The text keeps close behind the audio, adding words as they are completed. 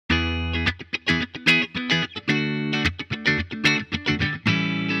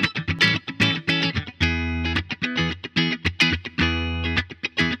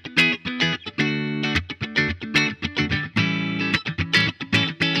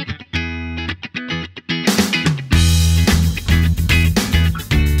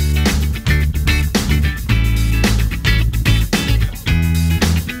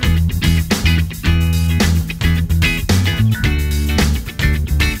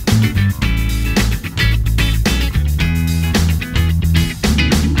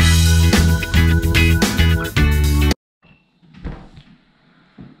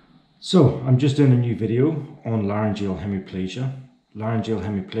So I'm just doing a new video on laryngeal hemiplegia. Laryngeal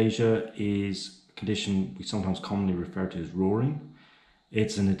hemiplegia is a condition we sometimes commonly refer to as roaring.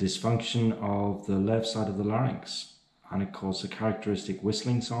 It's a dysfunction of the left side of the larynx and it causes a characteristic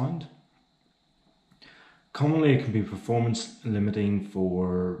whistling sound. Commonly it can be performance limiting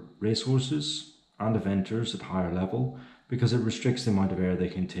for racehorses and eventers at higher level because it restricts the amount of air they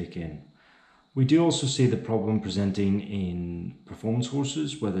can take in. We do also see the problem presenting in performance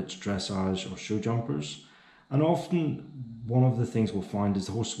horses, whether it's dressage or show jumpers. And often one of the things we'll find is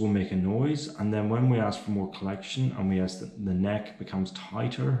the horses will make a noise, and then when we ask for more collection and we ask that the neck becomes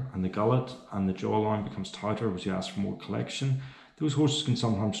tighter and the gullet and the jawline becomes tighter as you ask for more collection, those horses can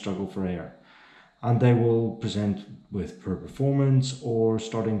sometimes struggle for air. And they will present with poor performance or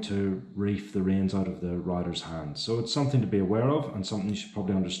starting to reef the reins out of the rider's hands. So it's something to be aware of and something you should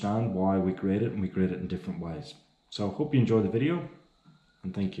probably understand why we grade it, and we grade it in different ways. So I hope you enjoy the video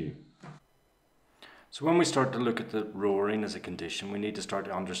and thank you. So when we start to look at the roaring as a condition, we need to start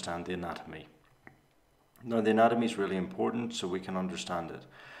to understand the anatomy. Now the anatomy is really important so we can understand it.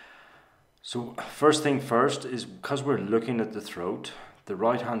 So first thing first is because we're looking at the throat, the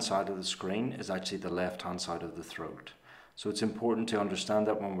right hand side of the screen is actually the left hand side of the throat. So it's important to understand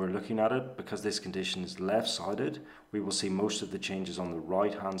that when we're looking at it, because this condition is left sided, we will see most of the changes on the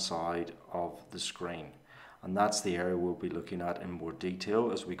right hand side of the screen. And that's the area we'll be looking at in more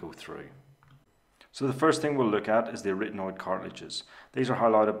detail as we go through. So the first thing we'll look at is the arytenoid cartilages. These are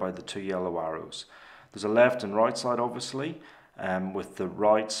highlighted by the two yellow arrows. There's a left and right side obviously, with the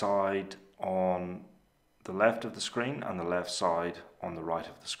right side on the left of the screen and the left side on the right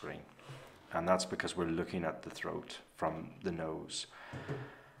of the screen, and that's because we're looking at the throat from the nose.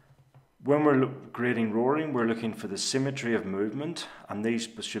 When we're grading roaring, we're looking for the symmetry of movement, and these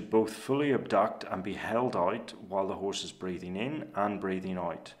should both fully abduct and be held out while the horse is breathing in and breathing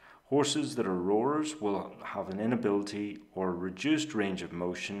out. Horses that are roarers will have an inability or a reduced range of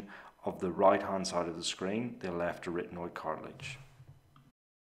motion of the right hand side of the screen, the left arytenoid cartilage.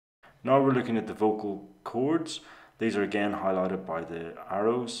 Now we're looking at the vocal cords. These are again highlighted by the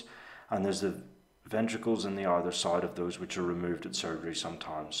arrows, and there's the ventricles on the other side of those which are removed at surgery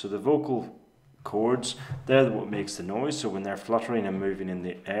sometimes. So the vocal cords, they're what makes the noise. So when they're fluttering and moving in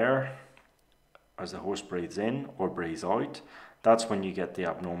the air as the horse breathes in or breathes out, that's when you get the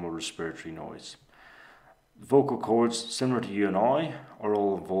abnormal respiratory noise. Vocal cords, similar to you and I, are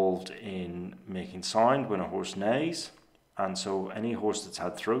all involved in making sound when a horse neighs. And so any horse that's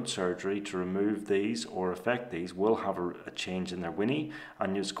had throat surgery to remove these or affect these will have a change in their whinny,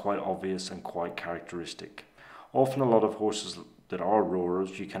 and it's quite obvious and quite characteristic. Often a lot of horses that are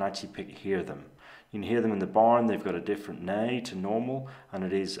roarers, you can actually hear them. You can hear them in the barn, they've got a different neigh to normal, and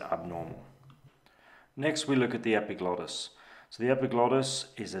it is abnormal. Next we look at the epiglottis. So the epiglottis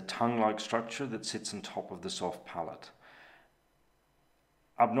is a tongue-like structure that sits on top of the soft palate.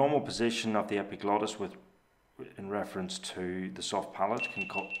 Abnormal position of the epiglottis in reference to the soft palate can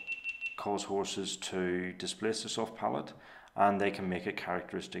cause horses to displace the soft palate, and they can make a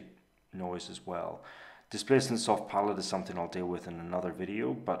characteristic noise as well. Displacing the soft palate is something I'll deal with in another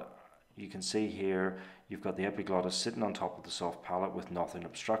video, but you can see here you've got the epiglottis sitting on top of the soft palate with nothing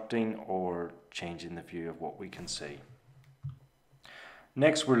obstructing or changing the view of what we can see.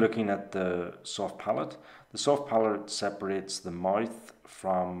 Next we're looking at the soft palate. The soft palate separates the mouth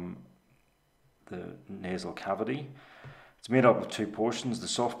from the nasal cavity. It's made up of two portions. The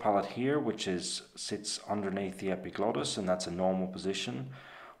soft palate here, which sits underneath the epiglottis, and that's a normal position.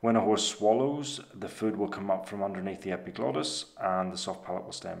 When a horse swallows, the food will come up from underneath the epiglottis and the soft palate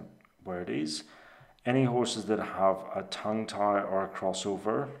will stay where it is. Any horses that have a tongue tie or a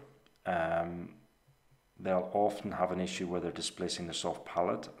crossover, they'll often have an issue where they're displacing the soft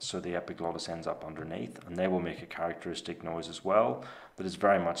palate, so the epiglottis ends up underneath, and they will make a characteristic noise as well that is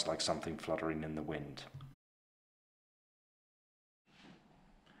very much like something fluttering in the wind.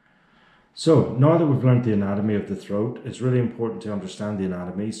 So now that we've learned the anatomy of the throat, it's really important to understand the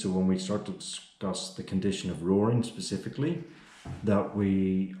anatomy, so when we start to discuss the condition of roaring specifically, that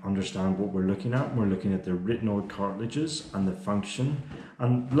we understand what we're looking at. We're looking at the arytenoid cartilages and the function,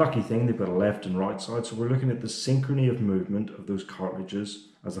 and lucky thing they've got a left and right side, so we're looking at the synchrony of movement of those cartilages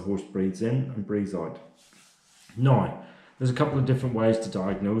as the horse breathes in and breathes out. Now there's a couple of different ways to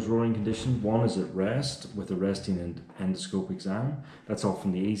diagnose roaring condition. One is at rest with a resting and endoscopic exam. That's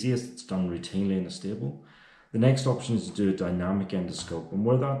often the easiest. It's done routinely in a stable. The next option is to do a dynamic endoscope, and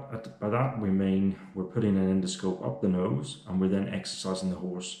by that we mean we're putting an endoscope up the nose and we're then exercising the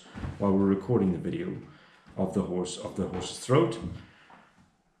horse while we're recording the video of the horse's throat.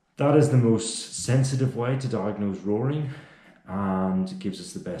 That is the most sensitive way to diagnose roaring, and gives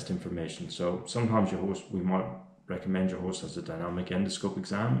us the best information. So sometimes we might recommend your horse has a dynamic endoscope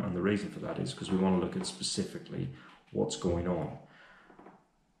exam, and the reason for that is because we want to look at specifically what's going on.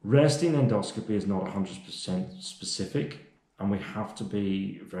 Resting endoscopy is not 100% specific, and we have to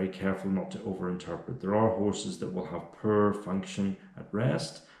be very careful not to overinterpret. There are horses that will have poor function at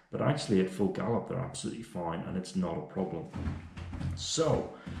rest, but actually at full gallop they're absolutely fine and it's not a problem.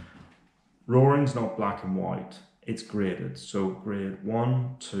 So roaring's not black and white, it's graded. So grade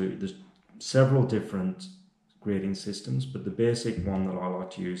 1, 2, there's several different grading systems, but the basic one that I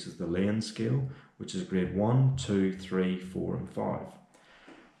like to use is the Lane scale, which is grade 1, 2, 3, 4 and 5.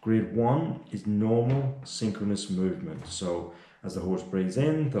 Grade 1 is normal synchronous movement. So as the horse breathes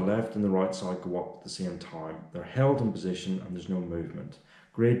in, the left and the right side go up at the same time. They're held in position and there's no movement.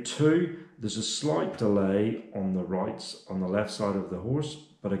 Grade 2, there's a slight delay on the left side of the horse,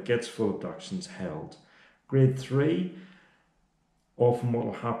 but it gets full abductions held. Grade 3, often what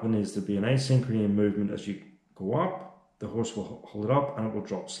will happen is there'll be an asynchrony in movement as you go up, the horse will hold it up and it will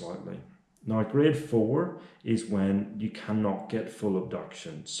drop slightly. Now grade 4 is when you cannot get full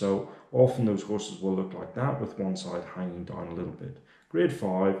abduction. So often those horses will look like that with one side hanging down a little bit. Grade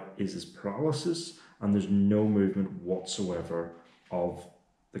 5 is this paralysis and there's no movement whatsoever of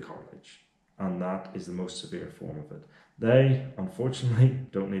the cartilage. And that is the most severe form of it. They, unfortunately,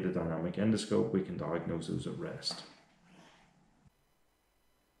 don't need a dynamic endoscope. We can diagnose those at rest.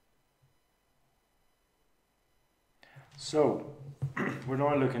 So, we're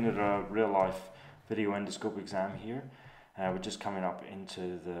now looking at a real-life video endoscope exam here. We're just coming up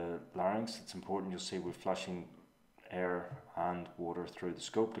into the larynx. It's important, you'll see we're flushing air and water through the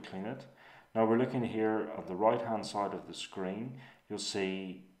scope to clean it. Now we're looking here at the right-hand side of the screen. You'll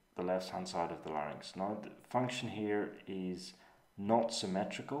see the left-hand side of the larynx. Now the function here is not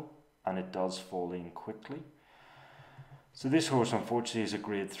symmetrical and it does fall in quickly. So this horse unfortunately is a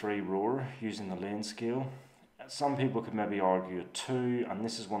grade 3 roar using the Lane scale. Some people could maybe argue a 2, and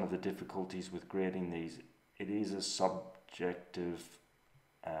this is one of the difficulties with grading these. It is a subjective,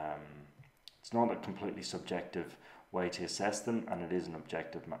 it's not a completely subjective way to assess them, and it is an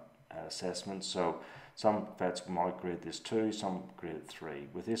objective assessment. So some vets might grade this 2, some grade 3.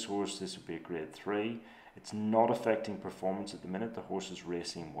 With this horse, this would be a grade 3. It's not affecting performance at the minute. The horse is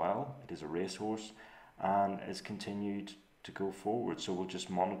racing well. It is a racehorse and has continued to go forward. So we'll just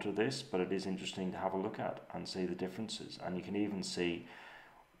monitor this, but it is interesting to have a look at and see the differences. And you can even see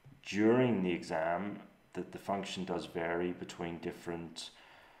during the exam that the function does vary between different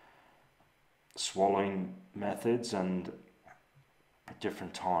swallowing methods and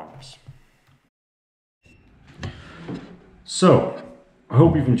different times. So I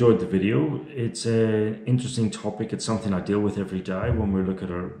hope you've enjoyed the video. It's an interesting topic. It's something I deal with every day when we look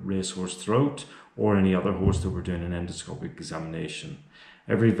at a racehorse throat or any other horse that we're doing an endoscopic examination.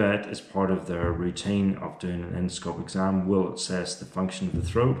 Every vet, as part of their routine of doing an endoscopic exam, will assess the function of the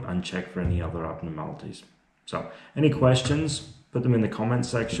throat and check for any other abnormalities. So any questions, put them in the comment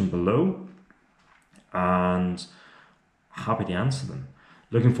section below and happy to answer them.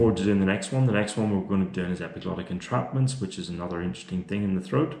 Looking forward to doing the next one. The next one we're going to be doing is epiglottic entrapments, which is another interesting thing in the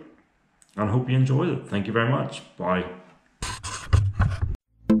throat. And I hope you enjoyed it. Thank you very much. Bye.